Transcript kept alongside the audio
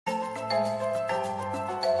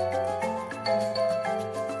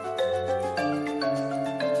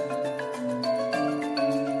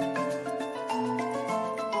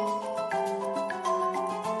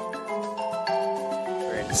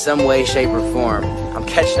some way, shape, or form. I'm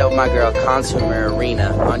catching up with my girl Consumer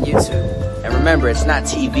Arena on YouTube. And remember, it's not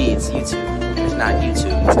TV, it's YouTube. It's not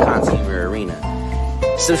YouTube, it's Consumer Arena.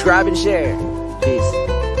 Subscribe and share. Peace.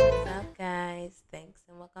 What's up, guys? Thanks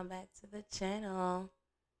and welcome back to the channel.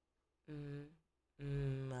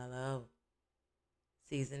 Hello.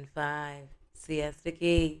 Season 5, Siesta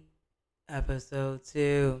Key, episode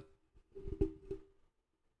 2.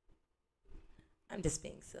 I'm just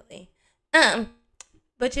being silly.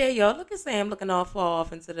 But yeah, y'all, look at Sam looking all far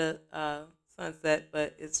off into the sunset,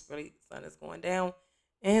 but it's really, the sun is going down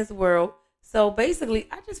in his world. So basically,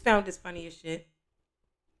 I just found this funny as shit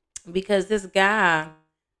because this guy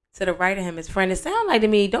to the right of him, his friend, it sounded like to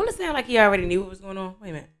me, don't it sound like he already knew what was going on?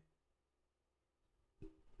 Wait a minute.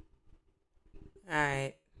 All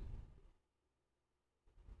right.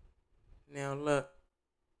 Now look,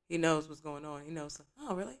 he knows what's going on. He knows.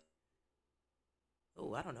 Oh, really?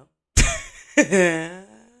 Oh, I don't know.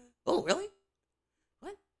 Oh, really?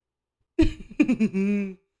 What?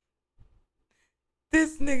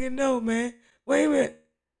 This nigga know, man. Wait a minute.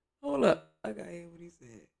 Hold up. I gotta hear what he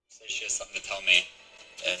said. So she has something to tell me,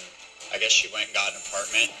 and I guess she went and got an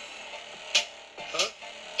apartment. Huh?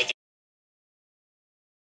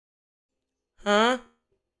 Huh?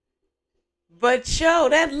 But yo,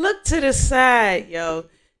 that look to the side, yo.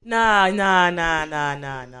 Nah.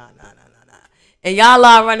 And y'all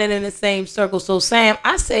are running in the same circle. So Sam,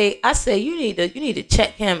 I say you need to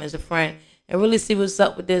check him as a friend and really see what's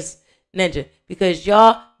up with this ninja. Because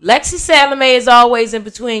y'all, Lexi Salome is always in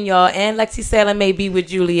between y'all, and Lexi Salome be with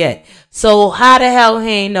Juliet. So how the hell he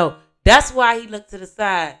ain't know? That's why he looked to the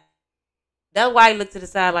side. That's why he looked to the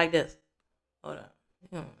side like this. Hold on.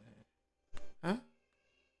 Huh?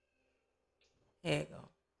 There you go.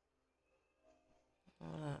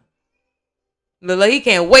 Hold on. Look, he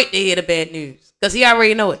can't wait to hear the bad news. Because he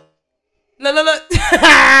already know it. Look. Look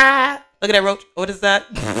at that roach. What is that?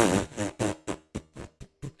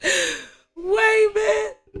 Wait,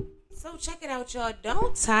 man. So check it out, y'all.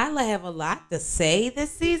 Don't Tyler have a lot to say this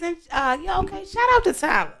season? Okay. Shout out to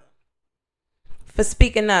Tyler for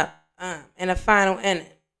speaking up in a final inning.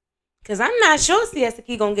 Because I'm not sure Siesta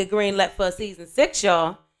Key going to get greenlit for season 6,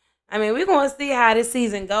 y'all. I mean, we're going to see how this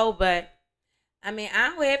season go, but I mean, I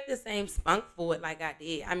don't have the same spunk for it like I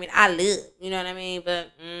did. I mean, I live, you know what I mean?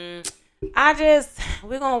 But we're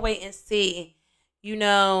going to wait and see. You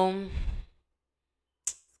know,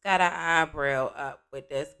 it's got an eyebrow up with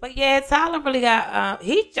this. But yeah, Tyler really got,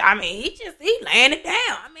 he laying it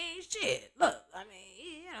down. I mean, shit, look, I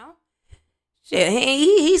mean,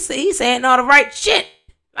 he's saying all the right shit.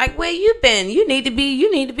 Like, where you been? You need to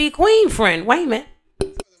be queen, friend. Wait a minute. The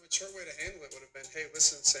mature way to handle it would have been, hey,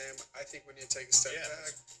 listen, Sam, I think we need to take a step back.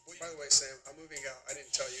 By the way, Sam, I'm moving out. I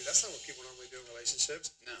didn't tell you. That's not what people normally do in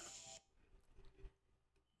relationships. No.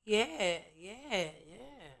 Yeah.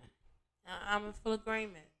 I'm in full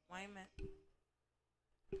agreement. Wait a minute.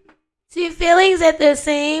 2 feelings at the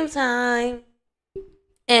same time,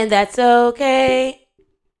 and that's okay.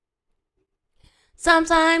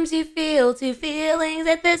 Sometimes you feel 2 feelings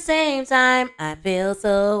at the same time. I feel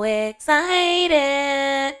so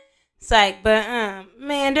excited. Psych, but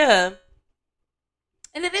Amanda,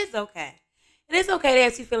 and it is okay. It is okay to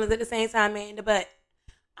have 2 feelings at the same time, Amanda. But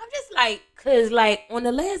I'm just like, cause like on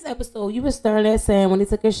the last episode, you was staring at Sam when he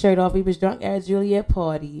took his shirt off. He was drunk at a Juliet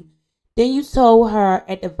party. Then you told her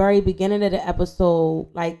at the very beginning of the episode,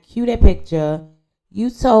 like, cue that picture. You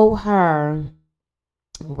told her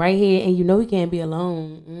right here, and you know he can't be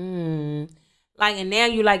alone. Like, and now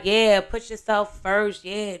you like, yeah, put yourself first.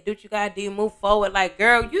 Yeah, do what you gotta do, move forward. Like,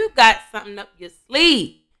 girl, you got something up your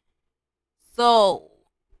sleeve. So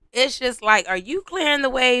it's just like, are you clearing the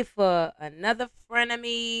way for another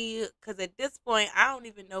frenemy? Because at this point, I don't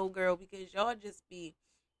even know, girl, because y'all just be,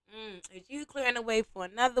 is you clearing the way for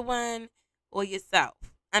another one or yourself?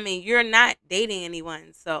 I mean, you're not dating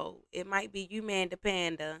anyone, so it might be you, man, the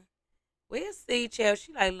panda. We'll see, chill.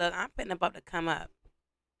 She like, look, I'm putting about to come up.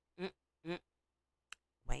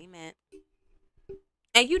 Wait a minute.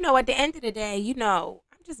 And you know, at the end of the day, you know,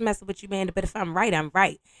 I'm just messing with you, man. But if I'm right, I'm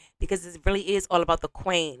right. Because this really is all about the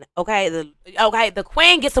queen. Okay? The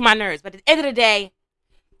queen gets on my nerves. But at the end of the day,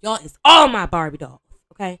 y'all, it's all my Barbie dolls.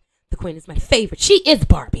 Okay? The queen is my favorite. She is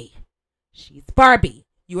Barbie. She's Barbie.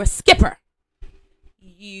 You are Skipper.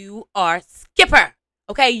 You are Skipper.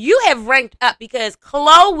 Okay? You have ranked up because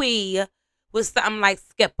Chloe was something like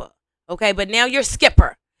Skipper. Okay? But now you're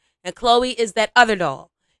Skipper. And Chloe is that other doll.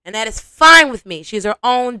 And that is fine with me. She's her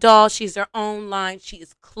own doll. She's her own line. She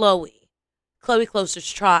is Chloe. Chloe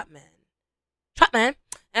Closter's Trotman. And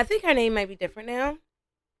I think her name might be different now.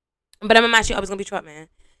 But I'm not sure I was going to be Trotman.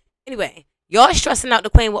 Anyway, Y'all stressing out the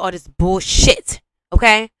queen with all this bullshit,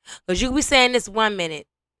 okay? Because you be saying this 1 minute,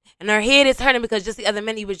 and her head is hurting because just the other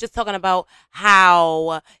minute you was just talking about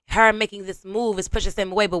how her making this move is pushing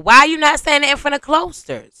them away. But why are you not saying it in front of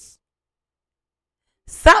closters?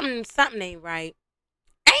 Something ain't right.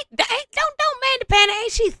 Don't Amanda Panic,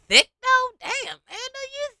 ain't she thick though? Damn, Amanda,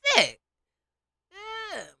 you thick.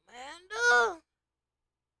 Yeah, Amanda.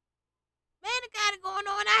 Amanda got it going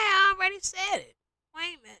on. I already said it.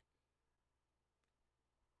 Wait a minute.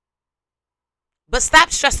 But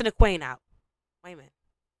stop stressing the queen out. Wait a minute.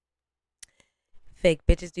 Fake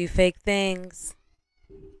bitches do fake things.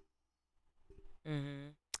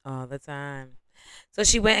 All the time. So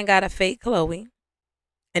she went and got a fake Chloe.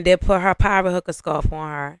 And then put her pirate hooker scarf on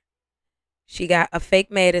her. She got a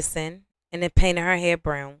fake Madison. And then painted her hair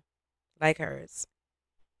brown. Like hers.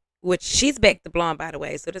 Which she's back to blonde, by the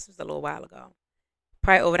way. So this was a little while ago.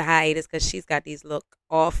 Probably over the hiatus because she's got these look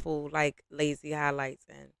awful, like lazy highlights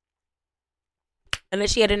in. And then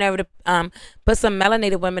she had the nerve to put some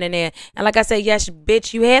melanated women in there. And like I said, yes,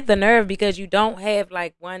 bitch, you had the nerve because you don't have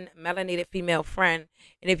like one melanated female friend.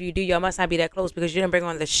 And if you do, y'all must not be that close because you didn't bring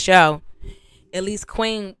on the show. At least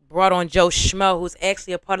Queen brought on Joe Schmo, who's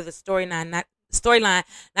actually a part of the storyline, not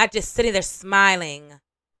just sitting there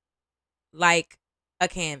like a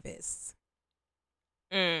canvas.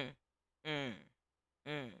 And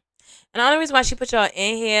the only reason why she put y'all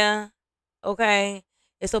in here, okay,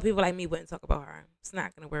 is so people like me wouldn't talk about her. It's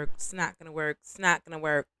not gonna work. It's not gonna work. It's not gonna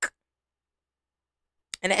work.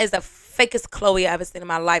 And it is the fakest Chloe I've ever seen in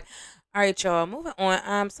my life. All right, y'all, moving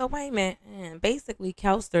on. So wait a minute. Basically,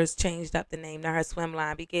 Kelster's changed up the name to her swim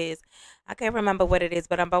line because I can't remember what it is,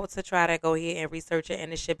 but I'm about to try to go here and research it,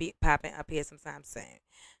 and it should be popping up here sometime soon.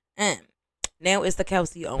 Now it's the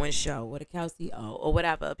Kelsey Owens show or the Kelsey O or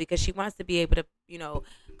whatever because she wants to be able to,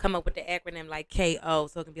 come up with the acronym like KO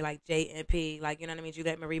so it can be like JNP, like, you know what I mean?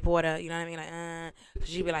 Juliet Marie Porter, you know what I mean? Like,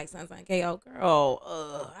 she'd be like, son, KO,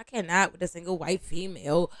 girl, I cannot with the single white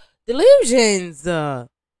female delusions and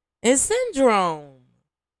syndrome.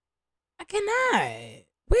 I cannot.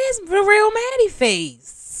 Where's the real Maddie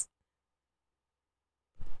face?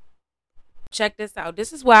 Check this out.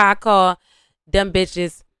 This is why I call them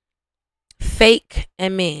bitches fake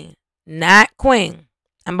and mean, not queen.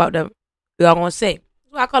 I'm about to, y'all gonna see.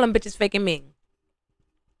 That's why I call them bitches fake and mean.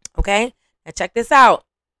 Okay? Now check this out.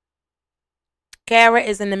 Kara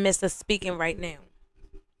is in the midst of speaking right now.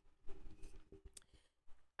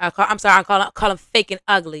 I call them fake and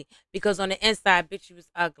ugly because on the inside, bitch, you was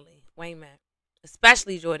ugly. Wait a minute.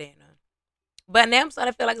 Especially Jordana. But now I'm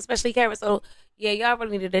starting to feel like especially Kara. So yeah, y'all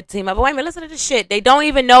really needed to team up. But wait a minute, listen to this shit. They don't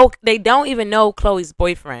even know Chloe's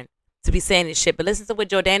boyfriend to be saying this shit. But listen to what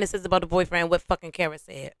Jordana says about the boyfriend and what fucking Kara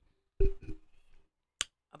said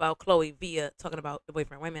about Chloe via talking about the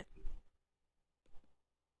boyfriend. Wait a minute.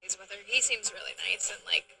 He's with her. He seems really nice and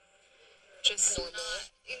like just normal.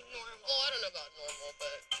 I don't know about normal,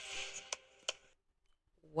 but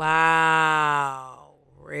wow,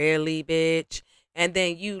 really, bitch? And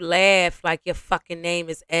then you laugh like your fucking name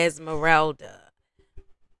is Esmeralda.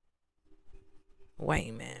 Wait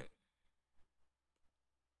a minute.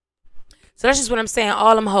 So that's just what I'm saying.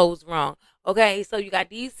 All them hoes wrong. Okay, so you got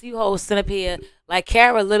these two hoes sitting up here. Like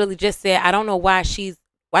Kara literally just said, I don't know why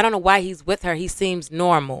he's with her. He seems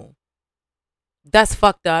normal. That's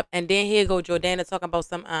fucked up. And then here go Jordana talking about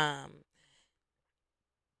some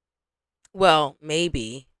well,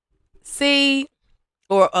 maybe. See,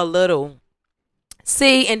 or a little.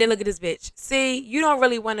 See, and then look at this bitch. See, you don't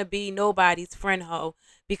really want to be nobody's friend hoe.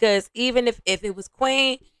 Because even if it was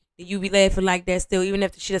Queen, you be laughing like that still, even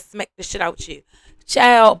if she just smacked the shit out you.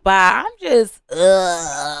 Child, bye.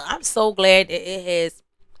 I'm so glad that it has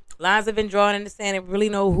lines have been drawn in the sand and really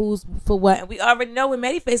know who's for what. And we already know when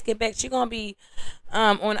Maddie Face get back, she gonna be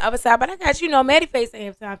on the other side. But I got Maddie Face ain't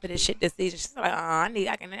have time for this shit this season. She's like, I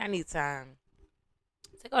need time.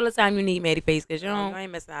 Take all the time you need, Maddie Face, because you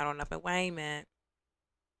ain't missing out on nothing. Why ain't man?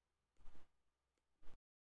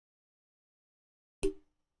 I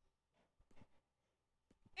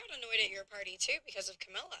got annoyed at your party too because of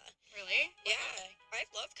Camilla. Really? Yeah. I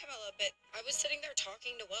love Camilla, but I was sitting there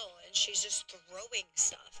talking to Will and she's just throwing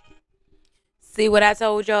stuff. See what I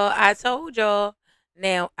told y'all?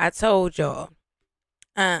 Now I told y'all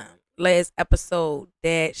last episode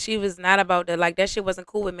that she was not about to, like, that shit wasn't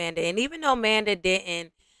cool with Manda. And even though Manda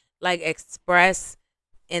didn't like express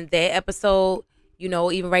in that episode,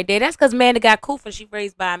 even right there, that's because Manda got cool for she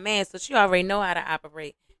raised by a man, so she already know how to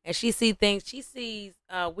operate. And she sees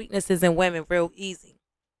weaknesses in women real easy.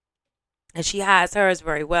 And she hides hers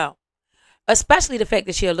very well. Especially the fact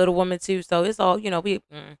that she a little woman too. So it's all,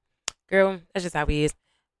 girl, that's just how he is.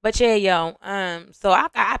 But yeah, yo, so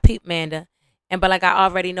I peep Manda. And but like I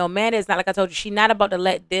already know, Manda is not like I told you, she not about to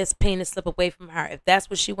let this penis slip away from her. If that's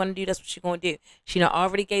what she wanna do, that's what she gonna do. She done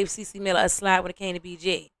already gave CC Miller a slide when it came to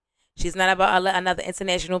BG. She's not about to let another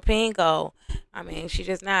international pin go. I mean, she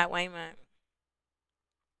just not. Wait a minute.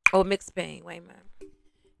 Oh, mixed pain. Wait a minute.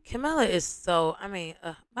 Camilla is so. I mean,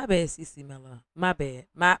 my bad, CC Miller. My bad.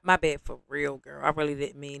 My bad for real, girl. I really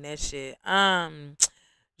didn't mean that shit.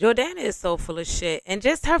 Jordana is so full of shit, and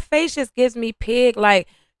just her face just gives me pig. Like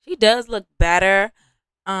she does look better,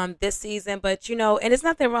 this season, but you know, and there's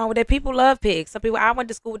nothing wrong with it. People love pigs. Some people. I went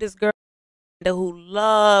to school with this girl who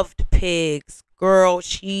loved pigs. Girl,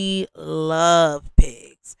 she loved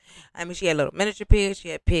pigs. I mean, she had little miniature pigs. She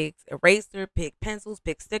had pigs eraser, pig pencils,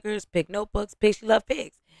 pig stickers, pig notebooks. Pigs. She loved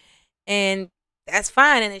pigs, and that's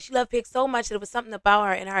fine. And she loved pigs so much that it was something about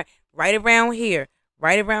her and her right around here,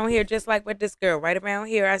 just like with this girl, right around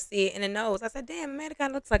here. I see it in the nose. I said, "Damn, man, it kind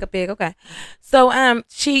of looks like a pig." Okay, so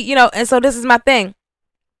she, you know, and so this is my thing.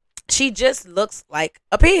 She just looks like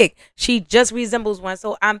a pig. She just resembles one.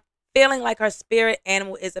 So I'm feeling like her spirit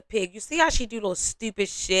animal is a pig. You see how she do little stupid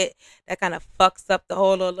shit that kind of fucks up the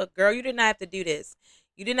whole little look. Girl, you did not have to do this.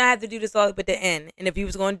 You did not have to do this all the way at the end. And if you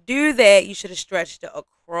was going to do that, you should have stretched it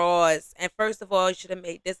across. And first of all, you should have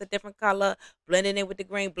made this a different color, blended in with the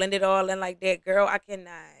green, blended all in like that. Girl, I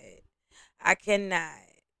cannot. I cannot.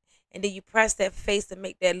 And then you press that face to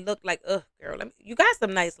make that look like, ugh, girl, you got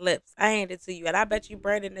some nice lips. I hand it to you. And I bet you,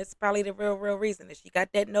 Brandon, that's probably the real reason that she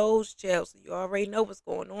got that nose gel. So you already know what's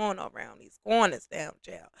going on around these corners down,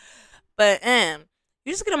 gel. But,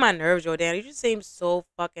 you just get on my nerves, Jordan. You just seem so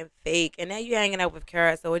fucking fake. And now you hanging out with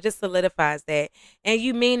Kara, so it just solidifies that. And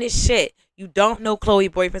you mean this shit. You don't know Chloe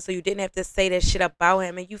boyfriend, so you didn't have to say that shit about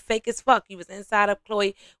him. And you fake as fuck. You was inside of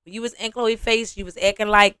Chloe. When you was in Chloe's face, you was acting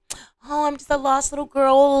like, oh, I'm just a lost little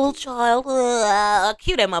girl, a little child.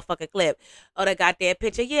 Cue that motherfucking clip. Oh, that goddamn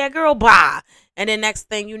picture. Yeah, girl, bye. And then next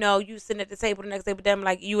thing you know, you sitting at the table the next day with them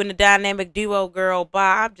like you and the dynamic duo, girl,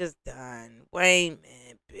 bye. I'm just done. Wait a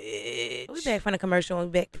minute, bitch. We back from the commercial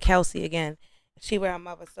and we back to Kelsey again. She with her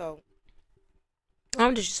mother, so I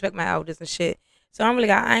don't disrespect my elders and shit. So I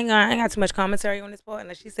ain't got too much commentary on this part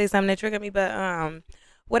unless she say something that triggered me. But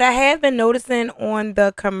what I have been noticing on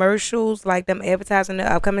the commercials, like them advertising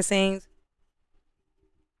the upcoming scenes,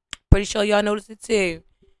 pretty sure y'all noticed it too.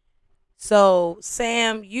 So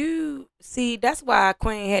Sam, you see, that's why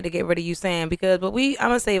Queen had to get rid of you, Sam, because I'm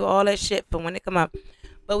gonna save all that shit for when it come up.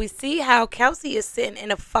 But we see how Kelsey is sitting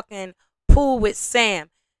in a fucking pool with Sam.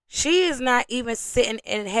 She is not even sitting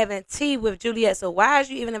and having tea with Juliet. So why is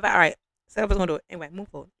you even invite? All right, so I was gonna do it anyway. Move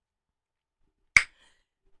forward.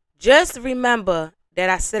 Just remember that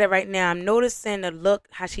I said it right now. I'm noticing the look,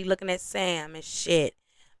 how she looking at Sam and shit.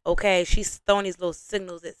 Okay, she's throwing these little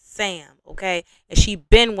signals at Sam. Okay, and she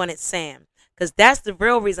been wanted Sam. Because that's the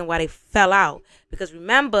real reason why they fell out. Because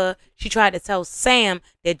remember, she tried to tell Sam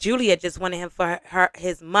that Julia just wanted him for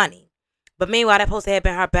his money. But meanwhile, that supposed to have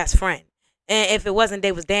been her best friend. And if it wasn't,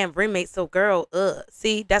 they was damn roommates. So, girl,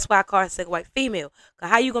 see, that's why I call her single white female.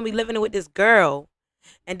 Because how you going to be living with this girl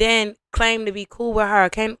and then claim to be cool with her,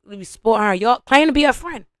 claim to be sporting her, y'all claim to be her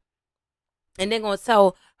friend. And then going to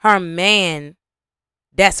tell her man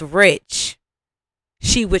that's rich,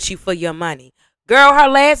 she with you for your money. Girl, her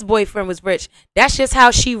last boyfriend was rich. That's just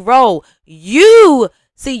how she roll. You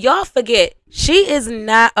see, y'all forget she is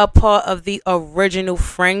not a part of the original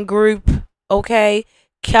friend group. Okay,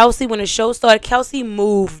 Kelsey, when the show started, Kelsey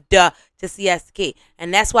moved to Siesta,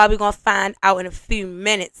 and that's why we're gonna find out in a few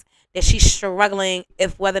minutes that she's struggling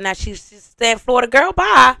if whether or not she's staying Florida. Girl,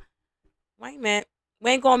 bye. Wait a minute,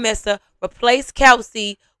 we ain't gonna miss her. Replace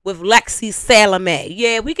Kelsey with Lexi Salome.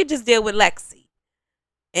 Yeah, we could just deal with Lexi.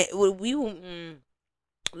 And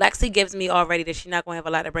Lexi gives me already that she's not gonna have a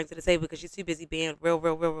lot to bring to the table because she's too busy being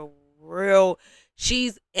real.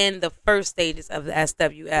 She's in the first stages of the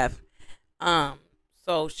SWF.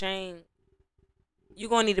 So Shane, you're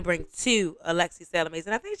gonna need to bring two Alexi Salamies,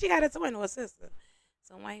 and I think she got a twin or a sister.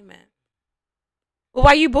 So wait a minute. Well,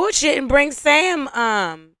 why you bullshitting? Bring Sam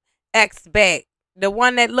ex back, the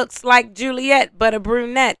one that looks like Juliet but a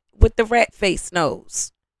brunette with the rat face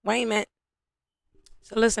nose. Wait a minute.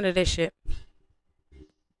 So listen to this shit. Most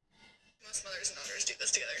mothers and daughters do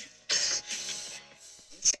this together.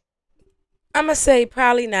 I'm going to say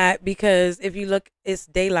probably not because if you look, it's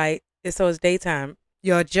daylight. So it's daytime.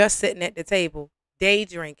 You're just sitting at the table, day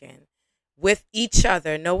drinking with each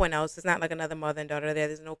other. No one else. It's not like another mother and daughter there.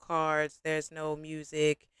 There's no cards. There's no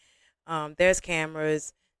music. There's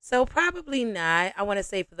cameras. So probably not. I want to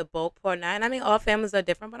say for the bulk part, not. And I mean, all families are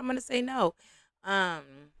different, but I'm going to say no.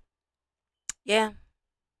 Yeah.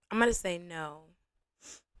 I'm going to say no.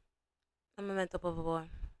 Un momento, por favor.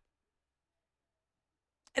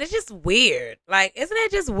 And it's just weird. Like, isn't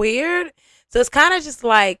it just weird? So it's kind of just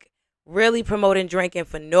like really promoting drinking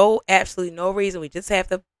for absolutely no reason. We just have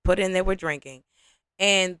to put in that we're drinking.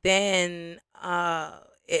 And then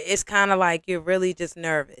it's kind of like you're really just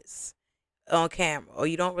nervous on camera, or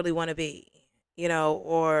you don't really want to be,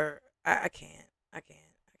 or I can't.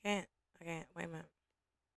 Wait a minute.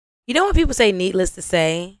 You know when people say needless to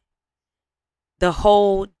say, the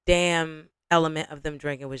whole damn element of them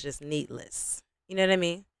drinking was just needless. You know what I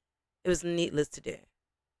mean? It was needless to do.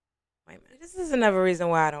 Wait a minute. This is another reason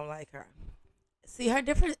why I don't like her. See,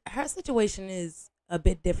 her situation is a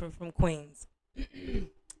bit different from Queen's,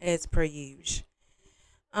 as per usual.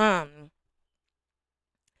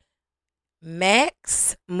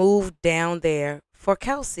 Max moved down there for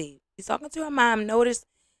Kelsey. He's talking to her mom. Notice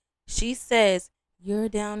she says, "You're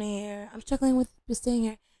down here. I'm struggling with staying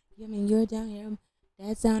here. I mean, you're down here.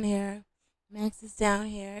 Dad's down here. Max is down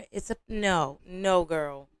here." It's no,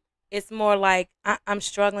 girl. It's more like I'm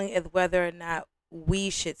struggling with whether or not we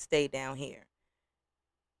should stay down here.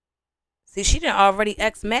 See, she done already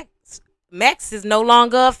ex Max. Max is no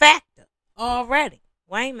longer a factor already.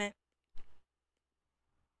 Wait a minute.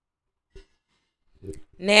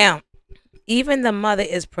 Now, even the mother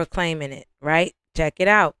is proclaiming it, right? Check it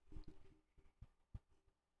out.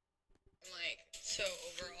 So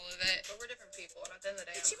over all of it, but we're different people. And at the end of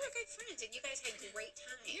the day, but you were good friends, and you guys had great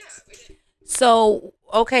times. Yeah, we did. So,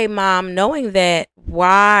 okay, Mom, knowing that,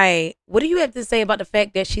 what do you have to say about the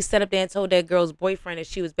fact that she sat up there and told that girl's boyfriend that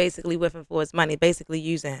she was basically with him for his money, basically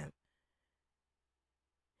using him?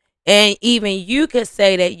 And even you could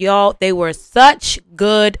say that they were such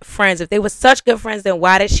good friends. If they were such good friends, then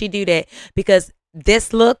why did she do that? Because this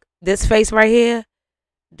face right here,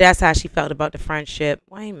 that's how she felt about the friendship.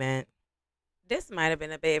 Wait a minute. This might have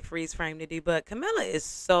been a bad freeze frame to do, but Camilla is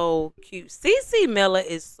so cute. Cece Miller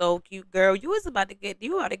is so cute, girl. You ought to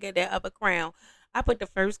get that upper crown. I put the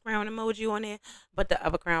first crown emoji on there, but the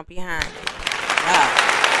upper crown behind it. Wow.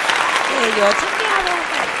 Yeah, y'all, check me out on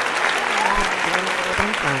that.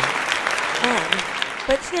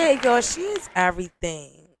 But yeah, y'all, she is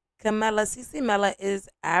everything. Cece Miller is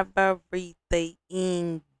everything.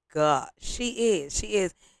 God, she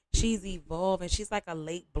is. She's evolving. She's like a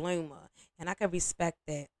late bloomer. And I can respect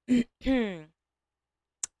that.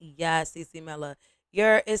 Yeah, Cece Miller.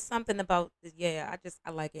 It's something about, I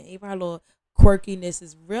like it. Even her little quirkiness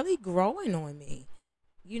is really growing on me.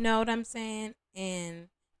 You know what I'm saying? And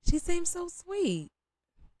she seems so sweet.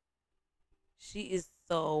 She is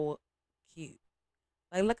so cute.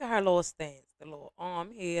 Like, look at her little stance. The little arm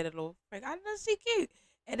here, the little finger. I know she cute.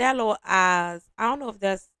 And that little eyes. I don't know if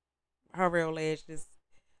that's her real lashes.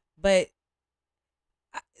 But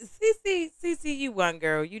Cece, you won,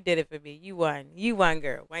 girl. You did it for me. You won,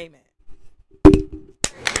 girl. Wait a minute.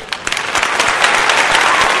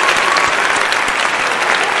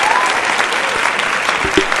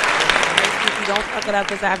 Cece, don't fuck it up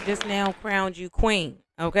because I've just now crowned you queen.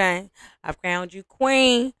 Okay? I've crowned you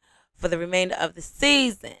queen for the remainder of the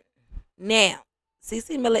season. Now,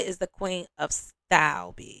 Cece Miller is the queen of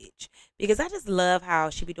style, bitch. Because I just love how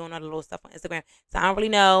she be doing all the little stuff on Instagram. So I don't really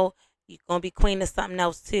know. You're going to be queen of something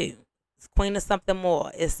else, too. It's queen of something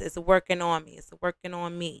more. It's working on me. It's working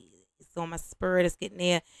on me. It's on my spirit. It's getting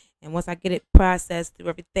there. And once I get it processed through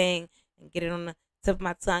everything and get it on the tip of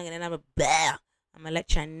my tongue, and then I'm going to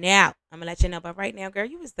let you know. But right now, girl,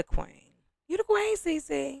 you is the queen. You the queen,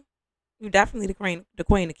 Cece. You definitely the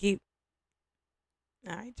queen of cute.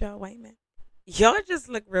 All right, y'all. Wait a minute. Y'all just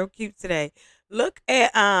look real cute today. Look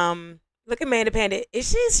at Amanda Panda.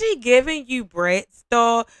 Is she giving you Brett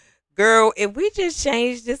Star? Girl, if we just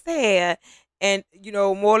change this hair and,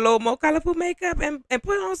 more colorful makeup and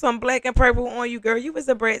put on some black and purple on you, girl, you was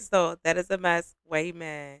a Brett Star. That is a mess. Wait,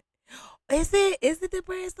 man. Is it the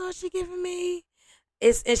Brett Star she giving me?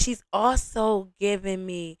 And she's also giving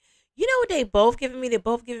me, you know what they both giving me? They're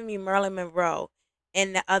both giving me Marilyn Monroe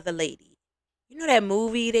and the other lady. You know that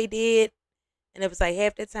movie they did? And it was like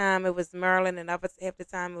half the time it was Marilyn, and half the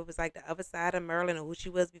time it was like the other side of Marilyn, or who she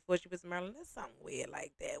was before she was Marilyn. That's something weird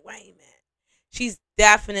like that. Wait a minute. She's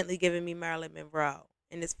definitely giving me Marilyn Monroe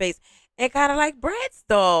in this face. And kind of like Brad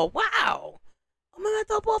Stoll. Wow. Un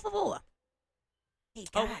momento, por favor. Hey,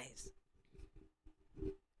 guys.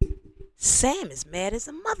 Sam is mad as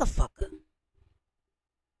a motherfucker.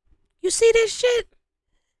 You see this shit?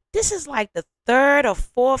 This is like the third or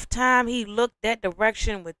fourth time he looked that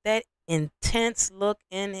direction with that intense look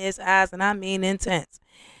in his eyes, and I mean intense.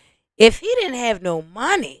 If he didn't have no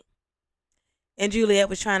money and Juliet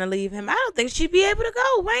was trying to leave him, I don't think she'd be able to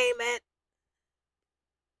go. Wait a minute.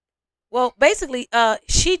 Well, basically,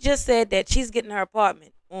 she just said that she's getting her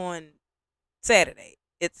apartment on Saturday.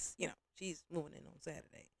 It's she's moving in on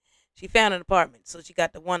Saturday. She found an apartment, so she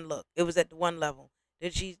got the one look. It was at the one level.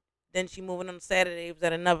 Then she moving on Saturday. It was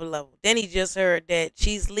at another level. Then he just heard that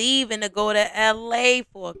she's leaving to go to L.A.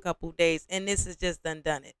 for a couple days, and this is just done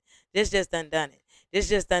it. This just done it. This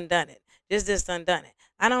just done it. This just done it.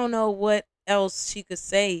 I don't know what else she could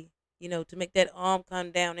say, to make that arm come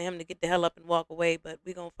down to him to get the hell up and walk away. But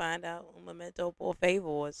we gonna find out. Un momento, por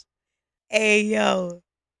favors. Hey yo,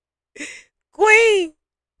 Queen.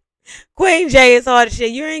 Queen J is hard as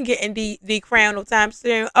shit. You ain't getting the crown no time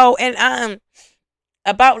soon. Oh, and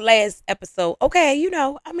about last episode. Okay,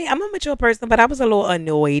 I mean, I'm a mature person, but I was a little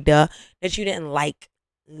annoyed that you didn't like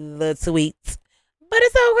the tweets. But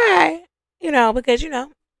it's okay, because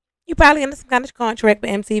you probably under some kind of contract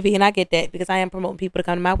with MTV, and I get that because I am promoting people to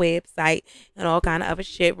come to my website and all kind of other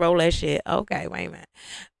shit, roll that shit. Okay, wait a minute.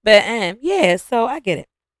 But yeah, so I get it.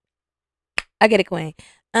 I get it, Queen.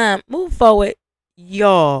 Move forward,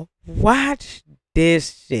 y'all. Watch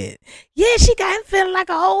this shit. Yeah, she got him feeling like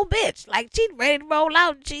a whole bitch. Like she ready to roll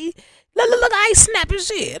out. She look how he snap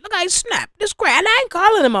his head. Look how he snap this crap. And I ain't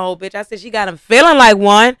calling him a whole bitch. I said she got him feeling like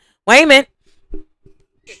one. Wait a minute. That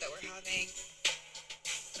we're having.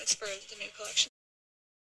 That's for the new collection.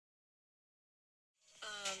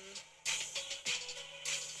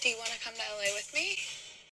 Do you want to come to LA with me?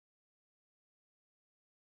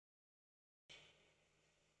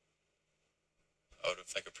 I would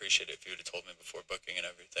have appreciated it if you would have told me before booking and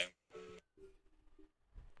everything.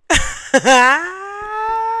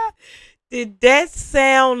 Did that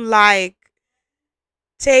sound like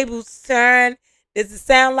tables turn? Does it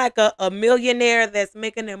sound like a millionaire that's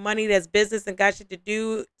making their money, that's business and got shit to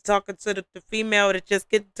do, talking to the female that just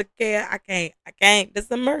get to care? I can't.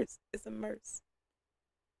 This immerse. It's immerse.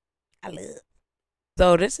 I love.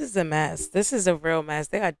 So this is a mess. This is a real mess.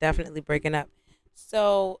 They are definitely breaking up.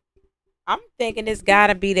 So I'm thinking it's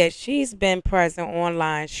gotta be that she's been present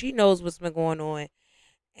online. She knows what's been going on.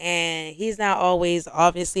 And he's not always,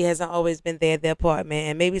 obviously hasn't always been there at the apartment.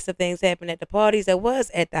 And maybe some things happened at the parties that was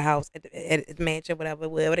at the house, at the mansion,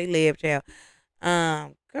 wherever they live, child.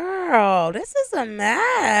 Girl, this is a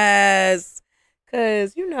mess.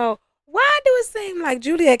 Cause, why do it seem like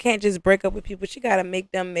Juliet can't just break up with people? She gotta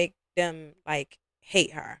make them like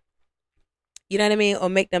hate her. You know what I mean? Or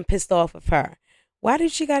make them pissed off of her. Why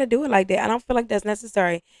did she gotta do it like that? I don't feel like that's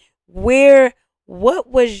necessary. What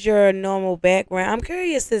was your normal background? I'm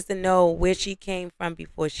curious as to know where she came from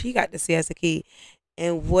before she got the Siesta Key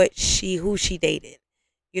and who she dated.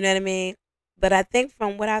 You know what I mean? But I think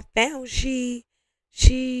from what I found, she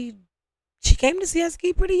came to Siesta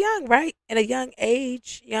Key pretty young, right? At a young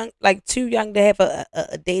age, like too young to have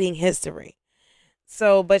a dating history.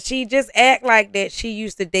 So, but she just act like that she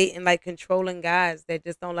used to date and like controlling guys that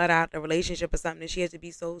just don't let her out the relationship or something. And she has to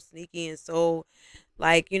be so sneaky and so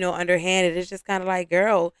like, underhanded. It's just kind of like,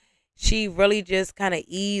 girl, she really just kind of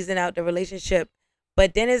easing out the relationship.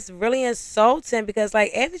 But then it's really insulting because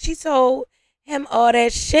like after she told him all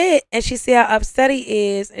that shit and she see how upset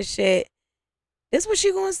he is and shit, this what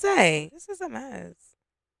she gonna say. This is a mess.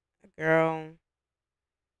 Girl.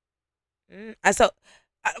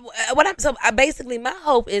 Basically my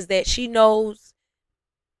hope is that she knows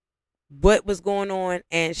what was going on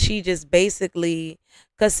and she just basically,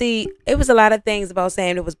 cause see, it was a lot of things about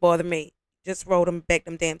Sam that was bothering me. Just roll them back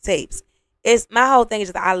them damn tapes. It's my whole thing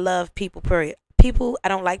is that I love people, period. People, I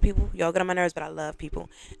don't like people. Y'all get on my nerves, but I love people.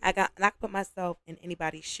 I can put myself in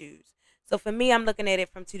anybody's shoes. So for me, I'm looking at it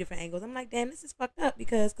from two different angles. I'm like, damn, this is fucked up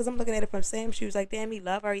because I'm looking at it from Sam's shoes. Like, damn, he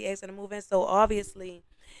love her. He asked her to move in. So obviously,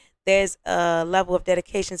 there's a level of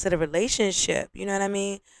dedication to the relationship. You know what I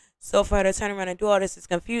mean? So for her to turn around and do all this is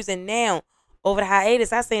confusing. Now, over the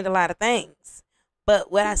hiatus, I seen a lot of things.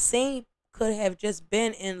 But what I seen could have just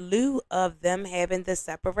been in lieu of them having the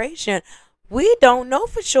separation. We don't know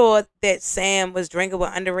for sure that Sam was drinking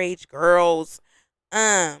with underage girls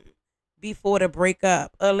before the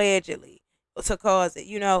breakup, allegedly, to cause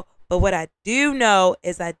it. But what I do know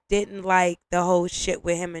is I didn't like the whole shit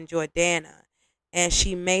with him and Jordana. And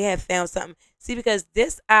she may have found something. See, because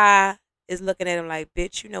this eye is looking at him like,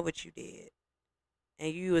 bitch, you know what you did.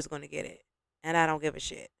 And you was going to get it. And I don't give a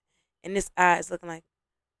shit. And this eye is looking like,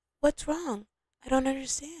 what's wrong? I don't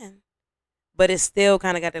understand. But it's still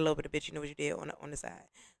kind of got that little bit of bitch, you know what you did on the side.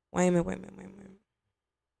 Wait a minute.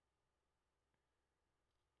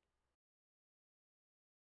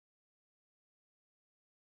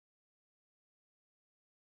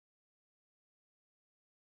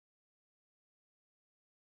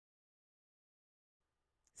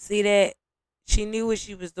 See that? She knew what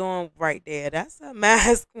she was doing right there. That's a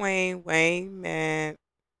mask queen, Wayne, man.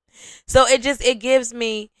 So it gives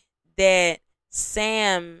me that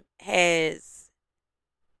Sam has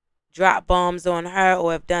dropped bombs on her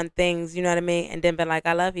or have done things, you know what I mean, and then been like,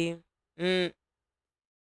 I love you. Mm.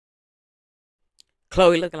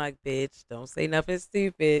 Chloe looking like, bitch, don't say nothing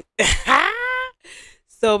stupid.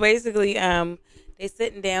 So basically, they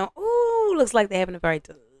sitting down. Ooh, looks like they're having a very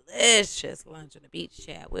delicious lunch on the beach.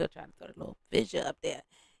 Yeah, we'll try to throw a little visual up there.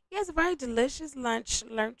 Yes, a very delicious lunch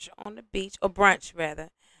on the beach, or brunch rather.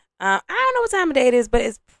 I don't know what time of day it is, but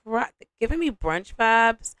it's giving me brunch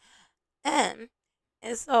vibes. And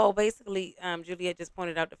and so basically, Juliet just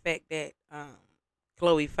pointed out the fact that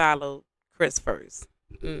Chloe followed Chris 1st.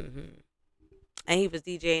 And he was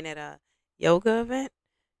DJing at a yoga event.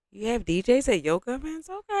 You have DJs at yoga events?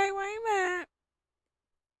 Okay, wait a minute.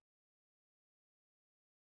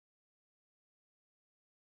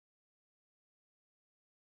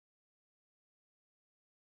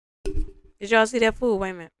 Did y'all see that food? Wait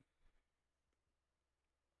a minute.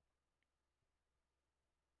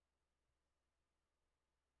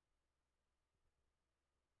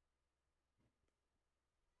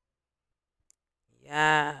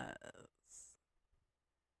 Yes.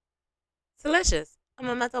 It's delicious. I'm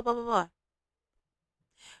a mental blah blah blah.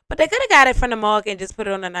 But they could have got it from the market and just put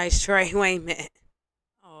it on a nice tray. Wait a minute.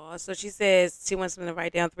 Oh, so she says she wants them to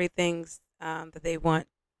write down 3 things that they want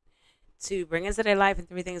to bring into their life and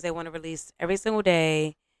 3 things they want to release every single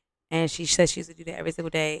day. And she says she used to do that every single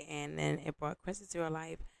day, and then it brought Chris into her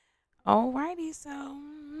life. Alrighty, so I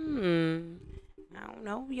don't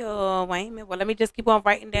know, yo. Wait a minute. Well, let me just keep on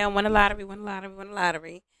writing down win a lottery, win a lottery, win a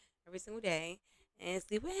lottery every single day, and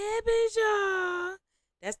see what happens, y'all.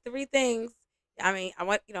 That's 3 things. I mean, I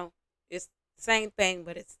want it's the same thing,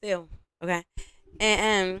 but it's still okay.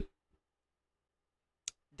 And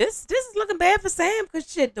this is looking bad for Sam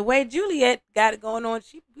because shit, the way Juliet got it going on,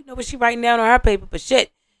 we know what she writing down on her paper, but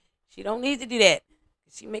shit, she don't need to do that.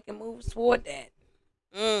 She making moves toward that.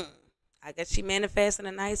 I guess she manifesting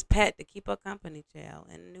a nice pet to keep her company, child,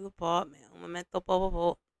 in a new apartment. Momento, blah, blah,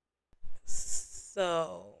 blah.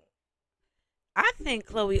 So, I think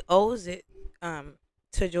Chloe owes it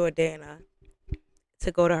to Jordana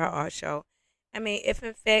to go to her art show. I mean, if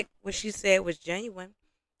in fact what she said was genuine,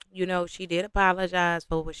 she did apologize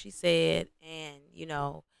for what she said, and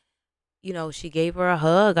she gave her a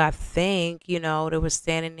hug. I think they were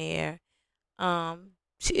standing there.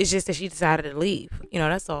 It's just that she decided to leave.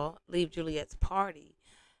 That's all. Leave Juliet's party.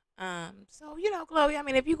 So Chloe. I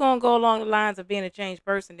mean, if you're gonna go along the lines of being a changed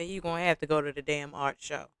person, then you're gonna have to go to the damn art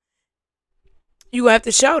show. You have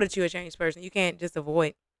to show that you're a changed person. You can't just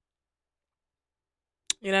avoid.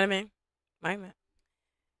 You know what I mean? Wait a minute.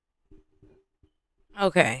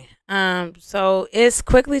 Okay. So it's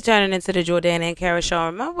quickly turning into the Jordana and Kara show.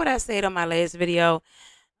 Remember what I said on my last video?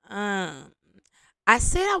 Um, I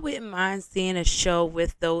said I wouldn't mind seeing a show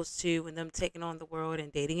with those two and them taking on the world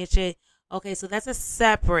and dating and shit. Okay, so that's a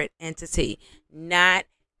separate entity, not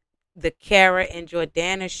the Kara and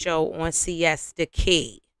Jordana show on Siesta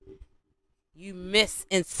Key. You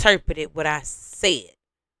misinterpreted what I said.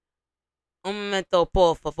 Un momento,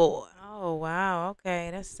 por favor. Oh, wow.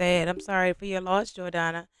 Okay, that's sad. I'm sorry for your loss,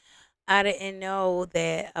 Jordana. I didn't know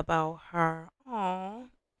that about her. Oh,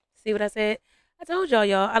 see what I said? I told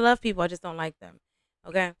y'all, I love people. I just don't like them.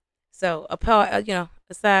 Okay, so apart,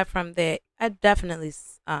 aside from that, I definitely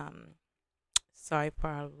sorry for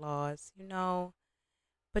her loss.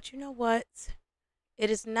 But you know what? It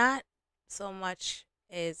is not so much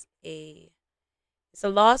as it's a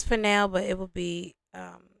loss for now, but it will be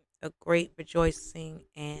a great rejoicing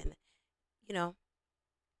and you know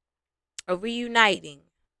a reuniting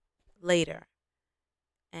later.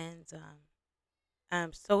 And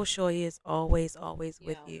I'm so sure he is always, always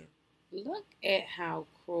with you. Look at how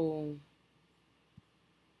cruel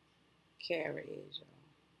Kara is, y'all.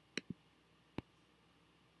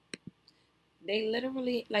 They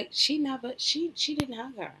literally she didn't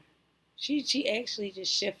hug her. She actually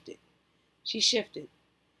just shifted. She shifted.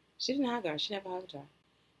 She didn't hug her. She never hugged her.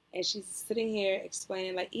 And she's sitting here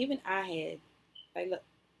explaining, like, even I had, like, look,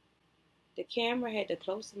 the camera had to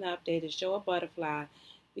close enough there to show a butterfly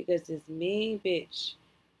because this mean bitch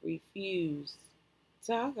refused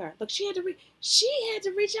to hug her. Look, she had to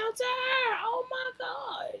reach out to her. Oh my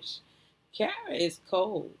gosh. Kara is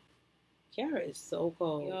cold. Kara is so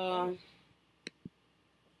cold. Y'all.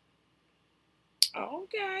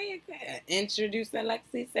 Okay. Introducing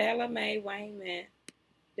Lexi Salome Wayman.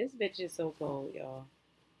 This bitch is so cold, y'all.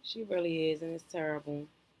 She really is, and it's terrible.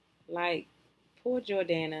 Like, poor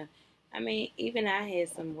Jordana. I mean, even I had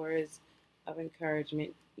some words of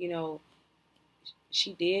encouragement.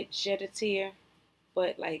 she did shed a tear,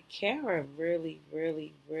 but like Kara really,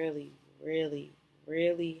 really, really, really,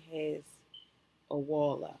 really has a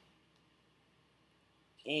wall up,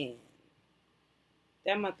 and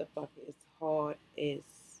that motherfucker is hard as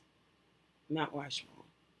Mount Rushmore.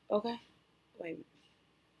 Okay, wait.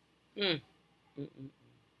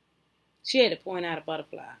 She had to point out a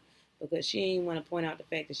butterfly because she didn't want to point out the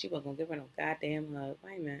fact that she wasn't gonna give her no goddamn hug.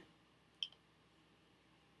 Wait a minute.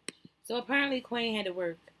 So apparently Queen had to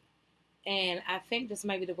work, and I think this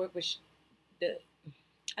might be the work which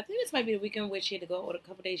I think this might be the weekend where she had to go, or a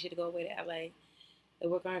couple days she had to go away to LA to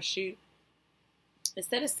work on her shoot.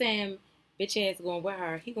 Instead of Sam bitch ass going with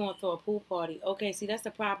her, he going to throw a pool party. Okay, see, that's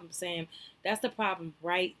the problem, Sam. That's the problem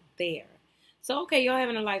right there. So okay, y'all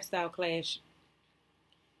having a lifestyle clash.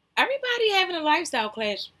 Everybody having a lifestyle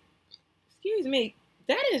clash. Excuse me.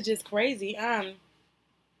 That is just crazy. I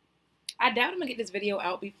doubt I'm gonna get this video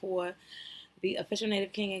out before the official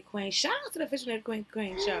Native King and Queen. Shout out to the official Native King and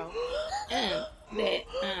Queen show. That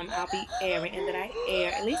I'll be airing, and that I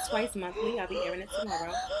air at least twice monthly. I'll be airing it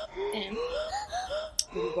tomorrow. And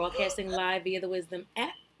we'll be broadcasting live via the Wisdom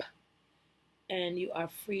app. And you are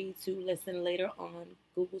free to listen later on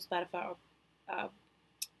Google, Spotify,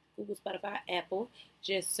 Apple.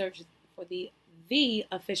 Just search for the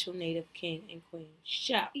official Native King and Queen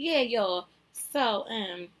show. Yeah, y'all. So,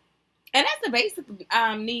 and that's the basic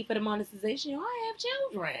need for the monetization. Y'all have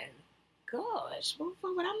children. Gosh, move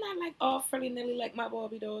forward. I'm not like all frilly nilly like my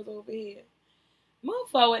Barbie dolls over here. Move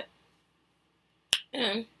forward.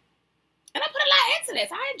 And I put a lot into this.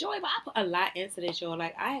 I enjoy it, but I put a lot into this, y'all.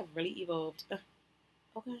 Like, I have really evolved.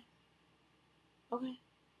 Okay.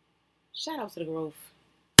 Shout out to the growth.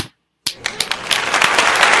 Because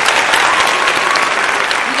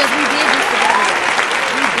we did this together.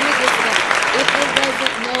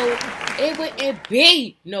 It wouldn't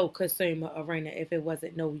be no consumer arena if it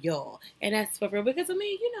wasn't no y'all. And that's for real. Because, I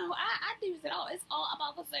mean, you know, I do it all. It's all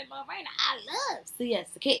about consumer arena. I love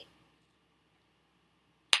Siesta Kid.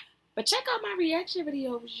 But check out my reaction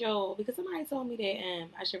videos, y'all. Because somebody told me that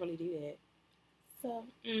I should really do that. So,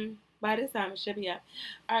 by this time, it should be up.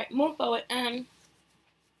 Alright, move forward. So,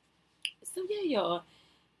 yeah, y'all.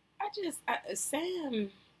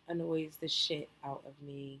 Sam annoys the shit out of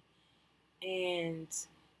me. And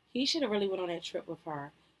he should have really went on that trip with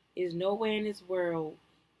her. There's nowhere in this world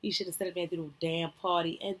he should have set up that little damn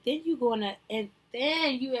party. And then you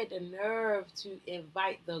had the nerve to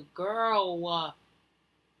invite the girl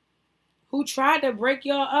who tried to break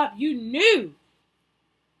y'all up. You knew.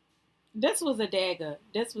 This was a dagger.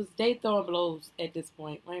 They throwing blows at this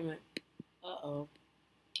point. Wait a minute. Uh-oh.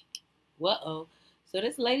 So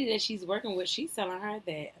this lady that she's working with, she's telling her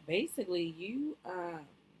that basically you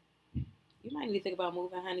might need to think about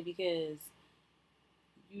moving, honey, because,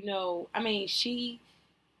 you know, I mean, she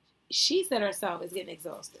said herself is getting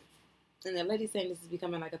exhausted. And the lady's saying this is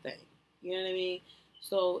becoming like a thing. You know what I mean?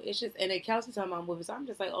 So it's just, and then Kelsey talking about moving. So I'm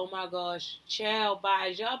just like, oh my gosh, child,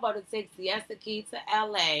 bye. Y'all about to take Siesta Key to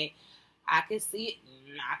LA. I can see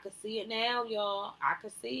it now, y'all. I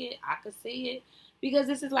can see it. Because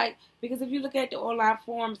this is like, because if you look at the online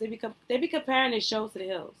forums, they be comparing this show to The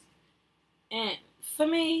Hills. And for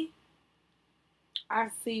me, I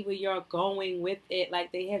see where you're going with it.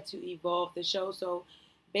 Like, they have to evolve the show. So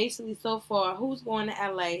basically, so far, who's going to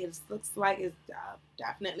LA? It looks like it's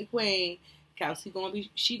definitely Queen. Kelsey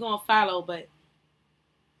gonna follow, but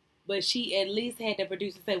she at least had the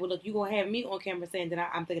producer say, well, look, you gonna have me on camera saying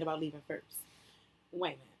that I'm thinking about leaving first. Wait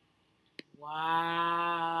a minute.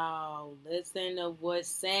 Wow. Listen to what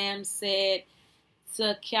Sam said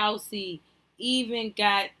to Kelsey. Even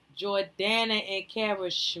got Jordana and Kara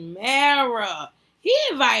Schmera. He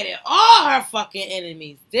invited all her fucking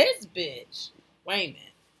enemies. This bitch. Wait a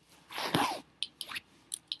minute.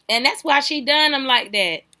 And that's why she done him like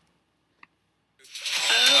that.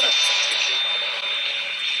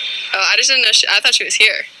 Oh, I just didn't know. I thought she was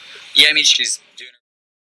here. Yeah, I mean, she's doing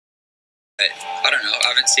her. I don't know. I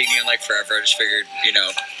haven't seen you in like forever. I just figured, you know,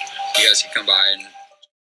 you guys could come by and.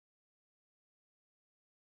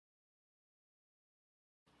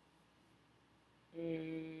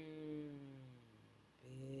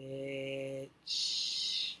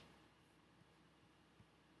 Bitch.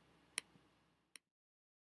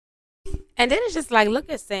 And then it's just like, look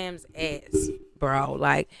at Sam's ass, bro.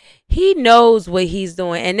 Like, he knows what he's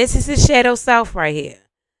doing. And this is his shadow self right here.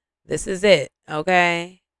 This is it,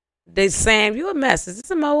 okay? This Sam, you a mess. Is this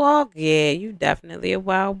a mohawk? Yeah, you definitely a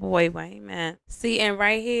wild boy. Wait, man. See, and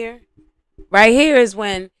right here is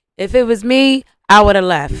when, if it was me, I would have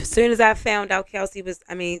left. As soon as I found out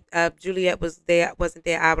Juliet wasn't there,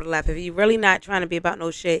 I would have left. If he really not trying to be about no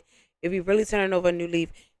shit, if you really turning over a new leaf,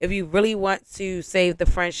 if you really want to save the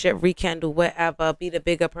friendship, rekindle, whatever, be the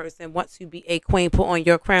bigger person, want to be a queen, put on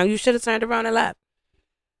your crown, you should have turned around and left.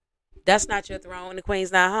 That's not your throne. The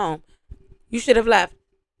queen's not home. You should have left.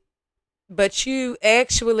 But you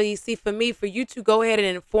actually, see, for me, for you to go ahead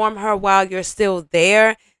and inform her while you're still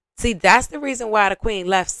there, see, that's the reason why the queen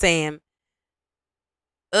left, Sam.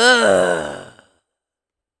 Ugh.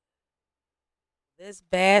 This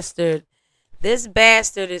bastard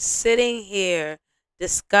is sitting here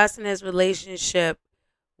discussing his relationship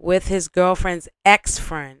with his girlfriend's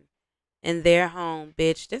ex-friend in their home,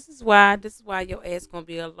 bitch. This is why your ass gonna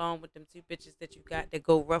be alone with them two bitches that you got that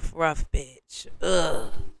go rough, bitch.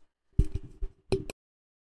 Ugh.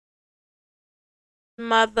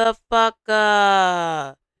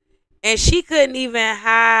 Motherfucker. And she couldn't even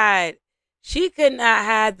hide. She could not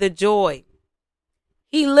hide the joy.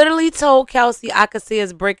 He literally told Kelsey, I could see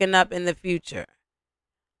us breaking up in the future.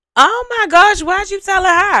 Oh my gosh, why'd you tell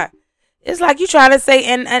her? It's like you trying to say,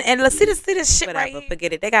 and let's see this shit. Whatever, right,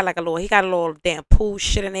 forget it. They got like he got a little damn pool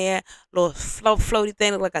shit in there, little floaty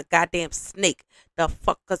thing, look like a goddamn snake. The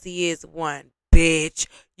fuck, cause he is one, bitch.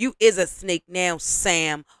 You is a snake now,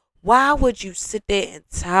 Sam. Why would you sit there and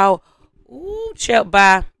tell? Ooh, chill,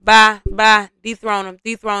 bye. Dethrone him,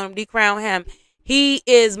 decrown him. He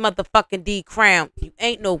is motherfucking decrowned. You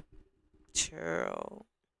ain't no chill.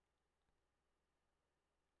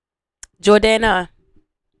 Jordana.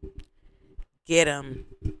 Get him,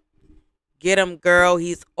 girl.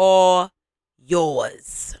 He's all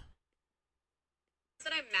yours.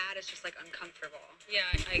 That I'm mad is just like uncomfortable. Yeah,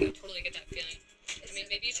 I totally get that feeling. I mean,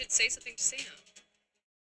 maybe you should say something to Sam.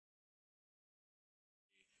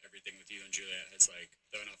 Everything with you and Juliet has like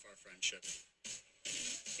thrown off our friendship.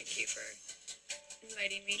 Thank you for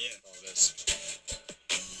inviting me. Yeah, all this.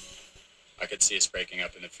 I could see us breaking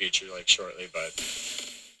up in the future, like shortly, but.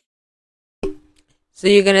 So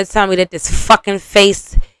you're gonna tell me that this fucking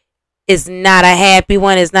face is not a happy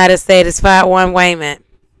one, is not a satisfied one? Wait a minute.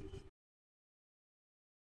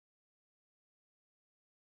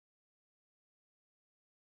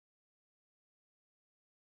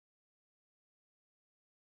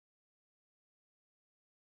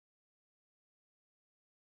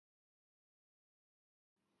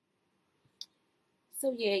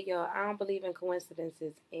 So yeah, y'all, I don't believe in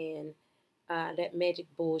coincidences and that magic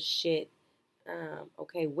bullshit.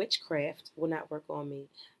 Okay, witchcraft will not work on me.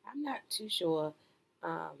 I'm not too sure.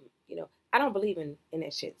 Um, I don't believe in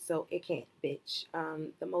that shit, so it can't, bitch.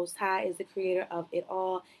 The Most High is the creator of it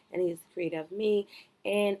all, and He is the creator of me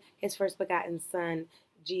and His first begotten Son,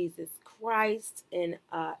 Jesus Christ. In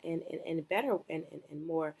better and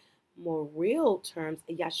more real terms,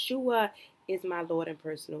 Yeshua is my Lord and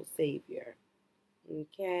personal Savior.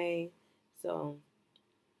 Okay, so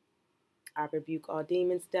I rebuke all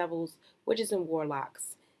demons, devils, witches, and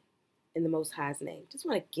warlocks in the Most High's name. Just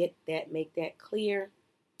want to make that clear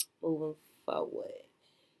moving forward.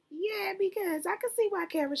 Yeah, because I can see why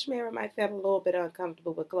Kara Schmera might feel a little bit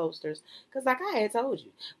uncomfortable with cloisters. Because like I had told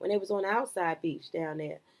you, when they was on the outside beach down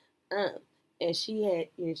there, and she had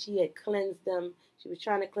cleansed them. She was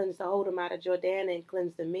trying to cleanse the hold them out of Jordana and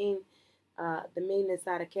cleanse the meanness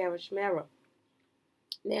out of Kara Schmera.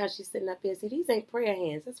 Now she's sitting up here. See, these ain't prayer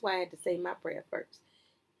hands. That's why I had to say my prayer first.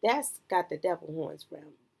 That's got the devil horns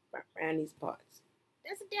around these parts.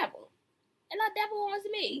 That's the devil. And not devil horns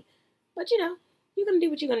to me. But you're going to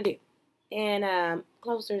do what you're going to do. And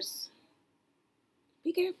closers,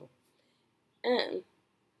 be careful. And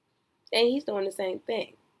he's doing the same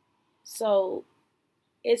thing. So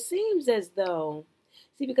it seems as though,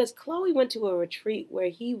 because Chloe went to a retreat where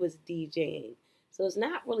he was DJing. So it's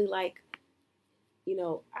not really like,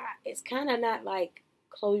 it's kind of not like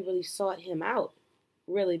Chloe really sought him out,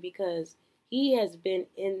 really, because he has been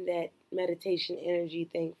in that meditation energy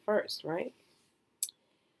thing first, right?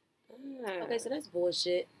 Okay, so that's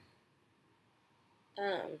bullshit.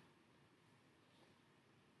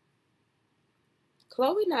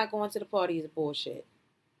 Chloe not going to the party is bullshit.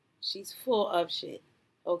 She's full of shit,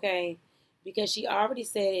 okay? Because she already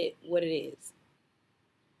said what it is,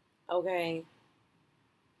 okay?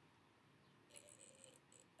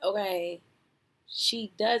 Okay,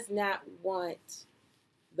 she does not want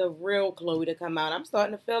the real Chloe to come out. I'm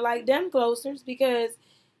starting to feel like them closers because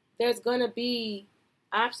there's going to be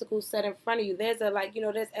obstacles set in front of you. There's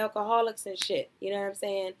there's alcoholics and shit. You know what I'm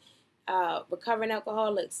saying? Recovering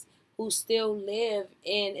alcoholics who still live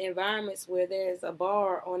in environments where there's a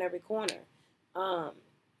bar on every corner.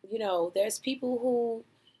 There's people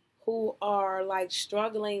who are like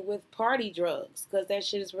struggling with party drugs because that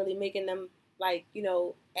shit is really making them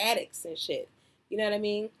addicts and shit. You know what I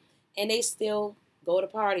mean? And they still go to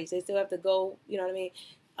parties. They still have to go, you know what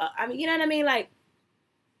I mean? You know what I mean? Like,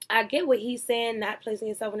 I get what he's saying, not placing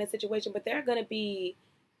yourself in that situation, but there are going to be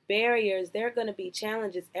barriers. There are going to be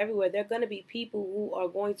challenges everywhere. There are going to be people who are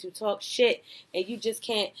going to talk shit, and you just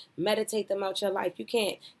can't meditate them out your life. You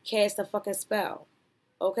can't cast a fucking spell.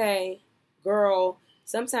 Okay? Girl,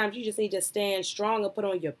 sometimes you just need to stand strong and put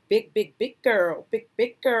on your big girl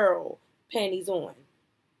panties on.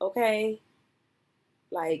 Okay?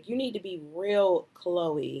 Like, you need to be real,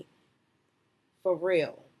 Chloe. For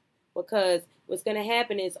real. Because what's going to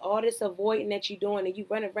happen is all this avoiding that you're doing, and you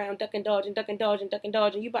run around ducking, dodging,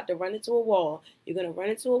 you about to run into a wall. You're going to run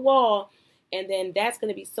into a wall, and then that's going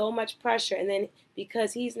to be so much pressure. And then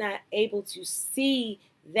because he's not able to see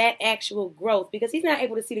that actual growth, because he's not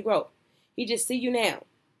able to see the growth. He just see you now.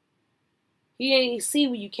 He ain't see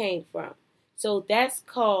where you came from. So that's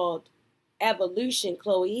called evolution,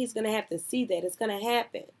 Chloe. He's going to have to see that. It's going to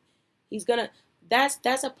happen.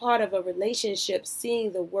 That's a part of a relationship,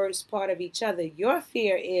 seeing the worst part of each other. Your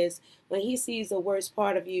fear is when he sees the worst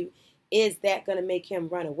part of you, is that going to make him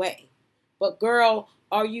run away? But girl,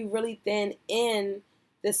 are you really then in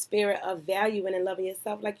the spirit of valuing and loving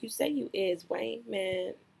yourself like you say you is, Wayne,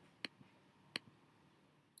 man?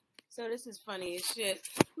 So this is funny as shit.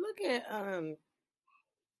 Look at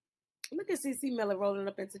CC Miller rolling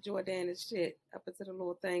up into Jordan and shit, up into the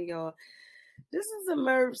little thing, y'all. This is a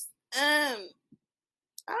Merv's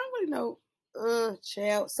I don't really know,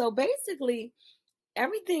 child. So basically,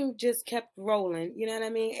 everything just kept rolling. You know what I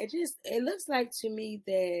mean? It looks like to me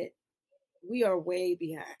that we are way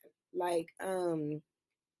behind. Like,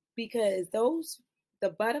 because the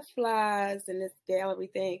butterflies and this gallery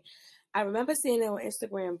thing, I remember seeing it on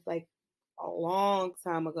Instagram like a long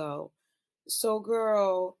time ago. So,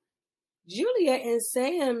 girl, Julia and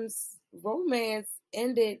Sam's romance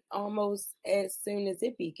ended almost as soon as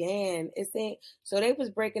it began. So they was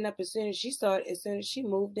breaking up as soon as she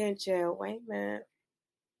moved in, child. Wait, man.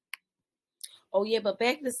 Oh yeah, but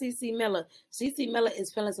back to CC Miller. CC Miller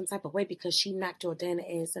is feeling some type of way because she knocked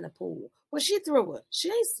Jordana ass in the pool. Well, she threw her. She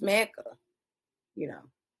ain't smack her. You know.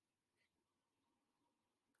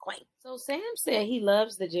 Quaint. So Sam said he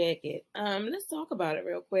loves the jacket. Let's talk about it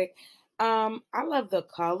real quick. I love the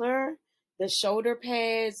color. The shoulder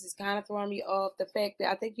pads is kind of throwing me off. The fact that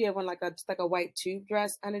I think you have one just like a white tube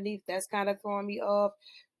dress underneath, that's kind of throwing me off.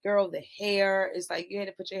 Girl, the hair is like you had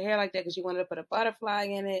to put your hair like that because you wanted to put a butterfly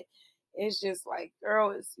in it. It's just like, girl,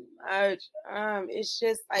 it's much. It's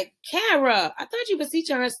just like, Kara, I thought you was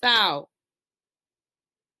teaching her style.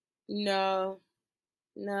 No,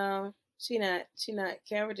 she not.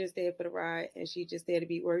 Kara just there for the ride, and she just there to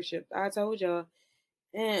be worshipped. I told y'all.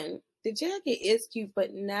 And the jacket is cute,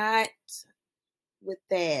 but not with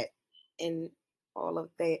that and all of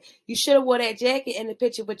that. You should have wore that jacket in the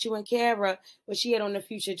picture with you and Kara when she had on the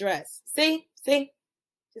fuchsia dress. See?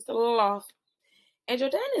 Just a little off. And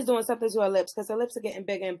Jordana is doing something to her lips because her lips are getting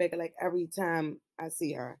bigger and bigger like every time I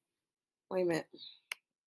see her. Wait a minute.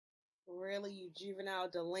 Really, you juvenile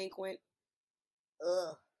delinquent?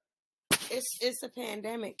 Ugh. It's a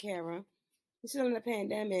pandemic, Kara. You're still in a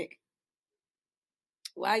pandemic.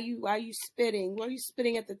 Why you spitting? Why are you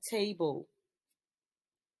spitting at the table?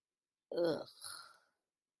 Ugh.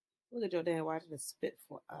 Look at Jordan watching the spit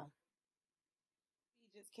for us.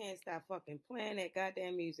 He just can't stop fucking playing that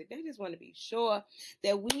goddamn music. They just want to be sure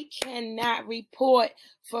that we cannot report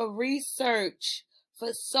for research, for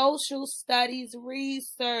social studies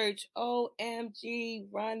research. OMG,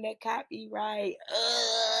 run the copyright.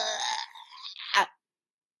 Ugh.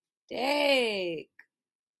 Dang.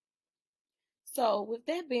 So, with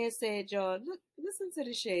that being said, y'all, listen to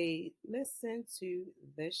the shade. Listen to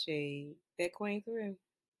the shade that Queen threw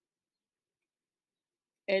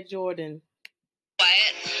at Jordan. What?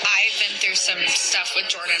 I've been through some stuff with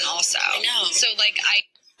Jordan also. I know. So, like,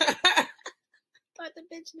 I thought the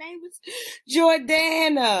bitch name was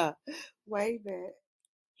Jordana. Wait a minute.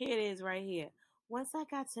 Here it is right here. Once I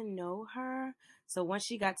got to know her, once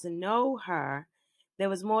she got to know her, there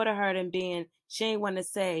was more to her than being, she ain't want to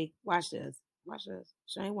say, watch this.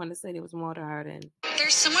 She ain't want to say there was more to her than.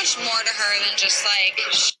 There's so much more to her than just like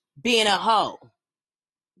being a hoe.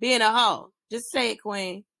 Just say it,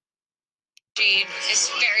 Queen. She is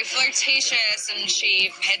very flirtatious and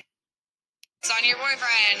she hits on your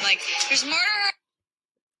boyfriend. Like, there's more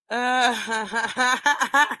to her.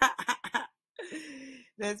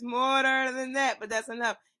 There's more to her than that, but that's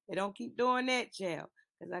enough. They don't keep doing that, child.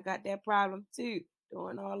 Because I got that problem too.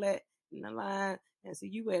 Doing all that in the line. And so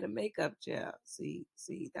you wear the makeup, child. See,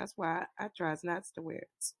 that's why I try not to wear it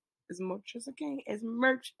as much as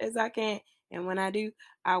I can. And when I do,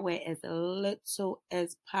 I wear as little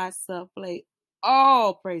as possibly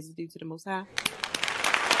All praise is due to the Most High.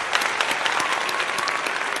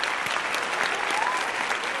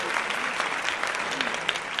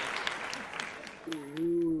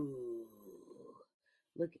 Ooh,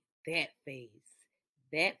 look at that face.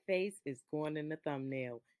 That face is going in the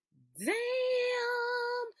thumbnail. Damn!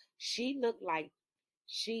 She looked like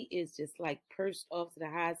she is just like pursed off to the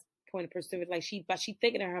highest point of pursuit. Like she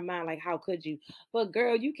thinking in her mind, like, how could you? But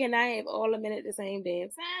girl, you cannot have all of them at the same damn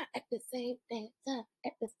time. At the same damn time.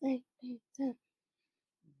 At the same damn time.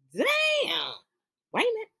 Damn! Wait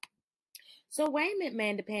a minute. So wait a minute,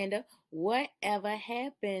 Manda Panda. Whatever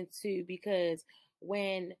happened to, because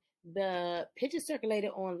when the picture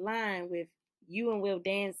circulated online with you and Will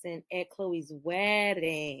dancing at Chloe's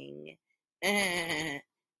wedding,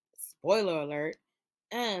 spoiler alert,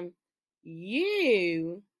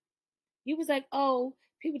 you was like, oh,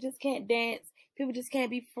 people just can't dance. People just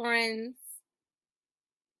can't be friends.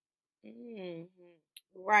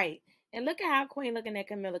 Right. And look at how Queen looking at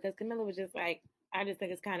Camilla, because Camilla was just like, I just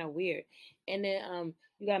think it's kind of weird. And then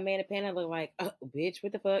you got Amanda Panda looking like, oh, bitch,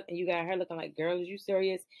 what the fuck? And you got her looking like, girl, is you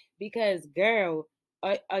serious? Because, girl,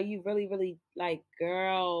 are you really, really like,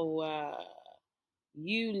 girl,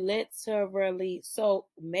 you literally. So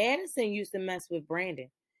Madison used to mess with Brandon.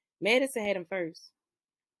 Madison had him first.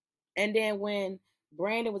 And then when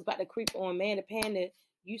Brandon was about to creep on Amanda Panda,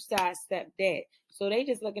 you sidestepped that. So they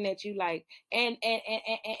just looking at you like, and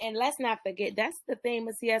let's not forget, that's the theme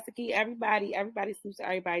of Siesta Key. Everybody sleeps with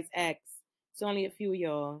everybody's ex. It's only a few of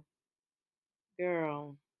y'all.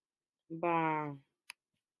 Girl. Bye.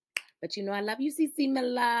 But you know I love you, CC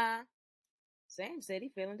Miller. Sam said he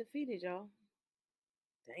feeling defeated, y'all.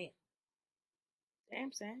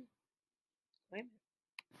 Damn, Sam. Wait a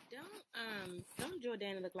minute. Don't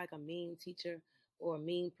Jordana look like a mean teacher or a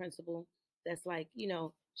mean principal? That's like, you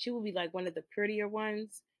know, she will be like one of the prettier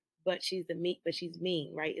ones, but she's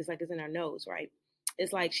mean, right? It's like it's in her nose, right?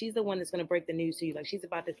 It's like she's the one that's going to break the news to you. Like she's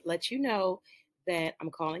about to let you know that I'm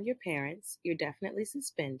calling your parents. You're definitely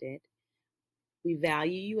suspended. We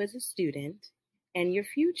value you as a student and your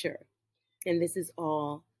future. And this is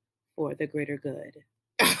all for the greater good.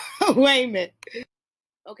 Wait a minute.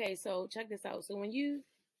 Okay, so check this out. So when you,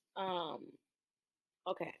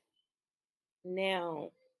 okay, now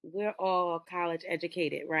we're all college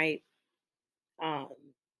educated, right?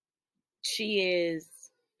 She is,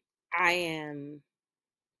 I am,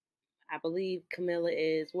 I believe Camilla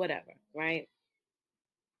is, whatever, right?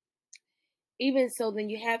 Even so, then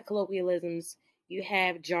you have colloquialisms, you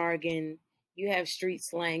have jargon, you have street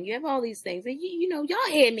slang, you have all these things. And you know, y'all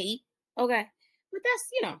hear me, okay? But that's,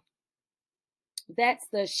 you know, that's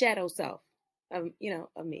the shadow self of, you know,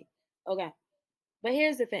 of me, okay? But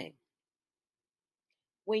here's the thing.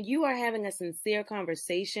 When you are having a sincere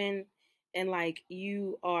conversation and like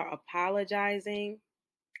you are apologizing,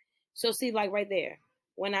 so see, like right there,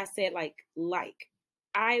 when I said like,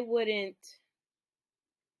 I wouldn't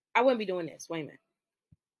be doing this. Wait a minute.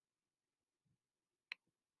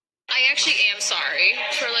 I actually am sorry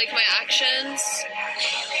for like my actions.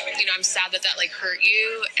 You know, I'm sad that like hurt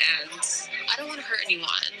you, and I don't want to hurt anyone.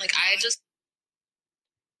 Like I just.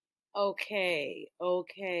 Okay.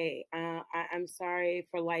 I'm sorry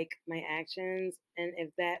for like my actions, and if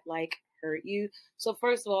that like hurt you. So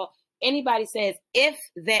first of all, anybody says if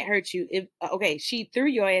that hurt you, okay, she threw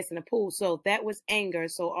your ass in the pool, so that was anger.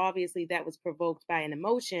 So obviously that was provoked by an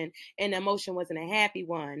emotion, and the emotion wasn't a happy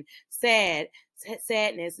one.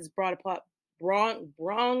 Sadness is brung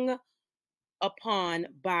upon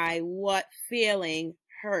by what feeling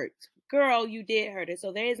hurt. Girl, you did hurt her.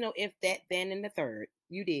 So there is no if, that, then, and the third.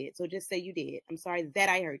 You did. So just say you did. I'm sorry that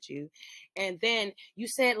I hurt you. And then you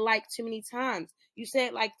said like too many times. You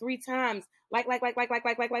said like 3 times. Like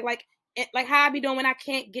how I be doing when I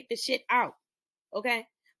can't get the shit out. Okay?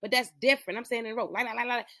 But that's different. I'm saying in a row.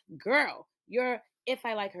 Like. Girl, your if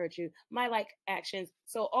I like hurt you, my like actions.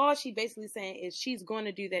 So all she basically saying is she's going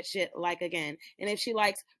to do that shit like again. And if she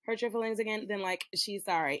likes hurt your feelings again, then like she's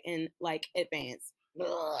sorry in like advance.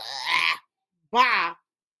 Bye.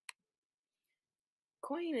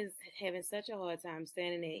 Queen is having such a hard time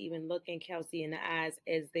standing there, even looking Kelsey in the eyes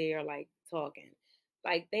as they are like talking.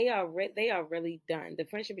 Like they are really done. The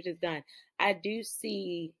friendship is just done. I do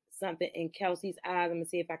see something in Kelsey's eyes. I'm gonna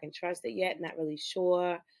see if I can trust it yet. Not really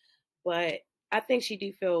sure, but I think she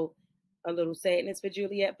do feel a little sadness for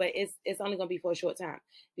Juliet, but it's only gonna be for a short time,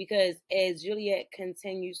 because as Juliet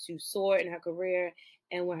continues to soar in her career,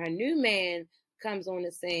 and when her new man comes on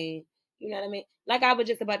the scene, you know what I mean? Like I was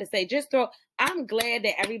just about to say, I'm glad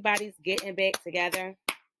that everybody's getting back together.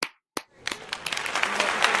 Let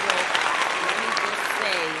me just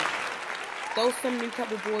say, throw some new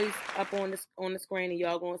couple boys up on the screen and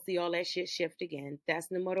y'all gonna see all that shit shift again.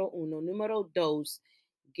 That's numero uno. Numero dos.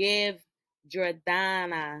 Give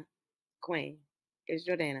Jordana Queen. It's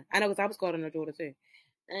Jordana. I know because I was calling her daughter too.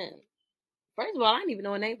 First of all, I didn't even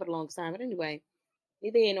know her name for the longest time. But anyway,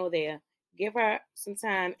 neither here nor there. Give her some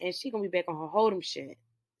time and she gonna be back on her Hold'em shit.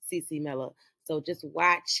 CeCe Miller. So just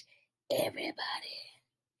watch everybody.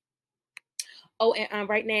 Oh, and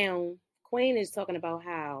right now, Queen is talking about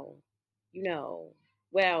how,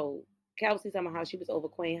 Kelsey's talking about how she was over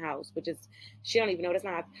Queen House, which is, she don't even know. That's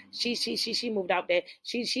not, she moved out there.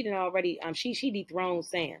 She didn't already, she dethroned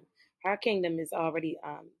Sam. Her kingdom is already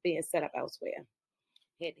being set up elsewhere.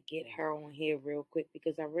 Had to get her on here real quick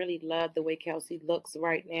because I really love the way Kelsey looks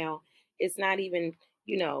right now. It's not even,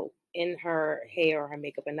 in her hair or her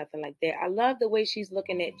makeup or nothing like that. I love the way she's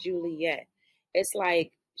looking at Juliet. It's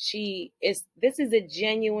like this is a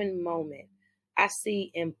genuine moment. I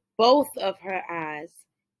see in both of her eyes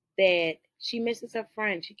that she misses her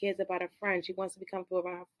friend. She cares about her friend. She wants to be comfortable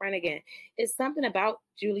around her friend again. It's something about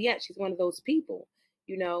Juliet. She's one of those people,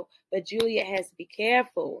 but Juliet has to be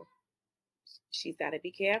careful. She's got to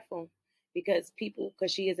be careful because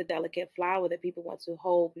she is a delicate flower that people want to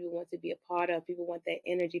hold, people want to be a part of, people want that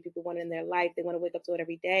energy, people want it in their life. They want to wake up to it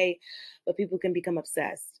every day, but people can become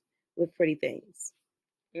obsessed with pretty things.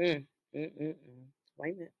 Wait a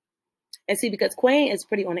minute. And see, because Queen is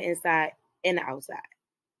pretty on the inside and the outside.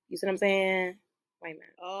 You see what I'm saying? Wait a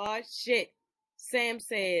minute. Oh, shit. Sam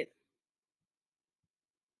said.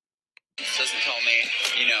 Doesn't tell me,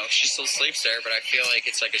 she still sleeps there, but I feel like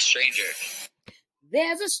it's like a stranger.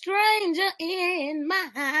 There's a stranger in my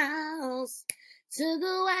house to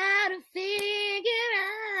go out and figure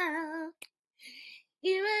out.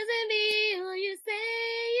 You wasn't me who you say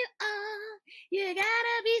you are. You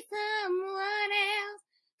gotta be someone else,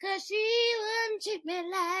 'cause she wouldn't treat me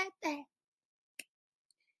like that.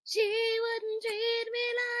 She wouldn't treat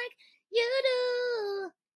me like you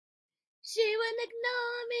do. She wouldn't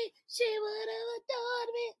ignore me. She would have adored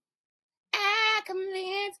me. I'm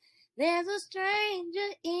convinced there's a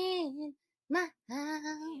stranger in my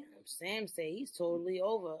house. Sam said he's totally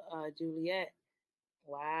over Juliet.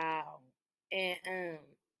 Wow. And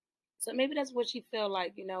so maybe that's what she felt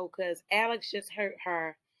like, because Alex just hurt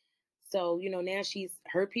her. So, now she's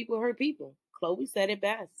hurt people. Chloe said it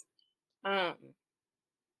best. Damn.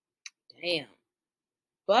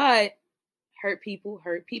 But hurt people.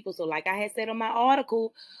 So like I had said on my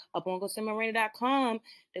article up on GoSimmerArena.com,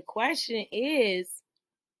 the question is,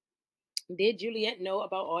 did Juliet know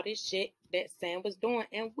about all this shit that Sam was doing?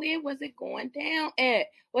 And where was it going down at?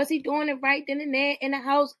 Was he doing it right then and there in the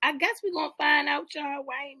house? I guess we're going to find out, y'all.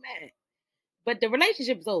 Wait a minute. But the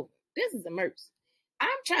relationship is over. This is a mercy. I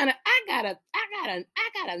got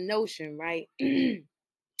a notion, right?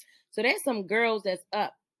 So there's some girls that's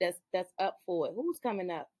up for it. Who's coming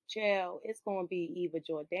up? Child, it's going to be either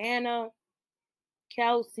Jordana,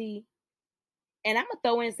 Kelsey, and I'm going to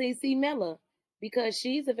throw in CeCe Miller because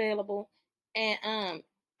she's available. And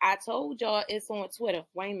I told y'all it's on Twitter.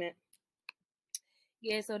 Wait a minute.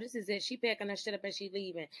 Yeah, so this is it. She packing her shit up and she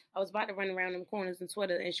leaving. I was about to run around them corners on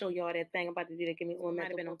Twitter and show y'all that thing. I'm about to do that. Give me one. Might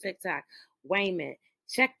have been on TikTok. Wait a minute.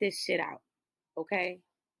 Check this shit out. Okay?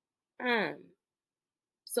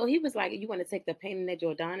 So he was like, you want to take the painting that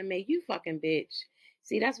Jordana made? You fucking bitch.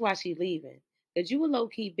 See, that's why she leaving. Because you a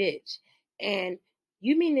low-key bitch. And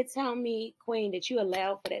you mean to tell me, Queen, that you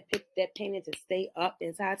allowed for that painting to stay up the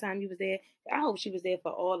entire time you was there? I hope she was there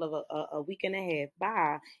for all of a week and a half.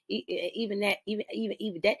 Bye. Even that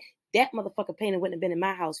motherfucker painting wouldn't have been in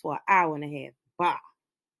my house for an hour and a half. Bye.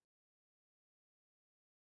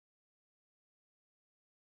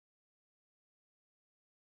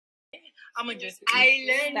 I'm gonna get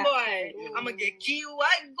island boy. I'm gonna get key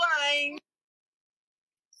white boy.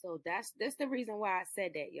 So that's the reason why I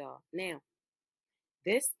said that, y'all. Now,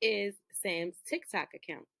 this is Sam's TikTok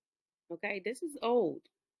account. Okay, this is old.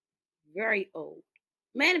 Very old.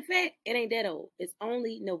 Matter of fact, it ain't that old. It's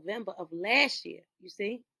only November of last year. You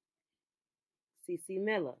see? CeCe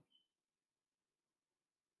Miller.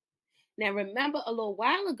 Now, remember a little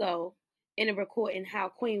while ago in the recording how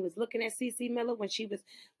Queen was looking at CeCe Miller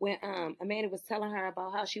when Amanda was telling her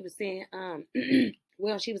about how she was saying,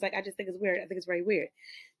 she was like, I just think it's weird. I think it's very weird.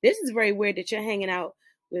 This is very weird that you're hanging out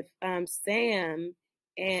with Sam,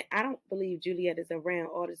 and I don't believe Juliet is around.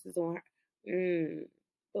 All this is on her.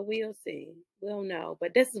 But we'll see. We'll know.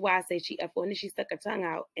 But this is why I say she up for, and then she stuck her tongue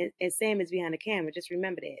out, and Sam is behind the camera. Just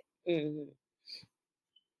remember that. Mm-hmm.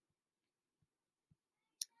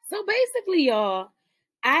 So basically, y'all,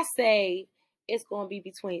 I say it's going to be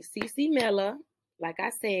between CeCe Miller, like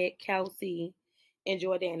I said, Kelsey, and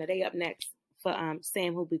Jordana. They up next for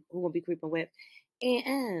Sam, who will be creeping with.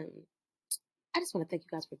 And I just want to thank you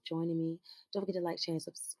guys for joining me. Don't forget to like, share, and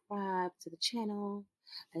subscribe to the channel.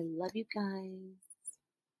 I love you guys.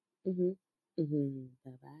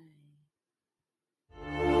 Bye-bye.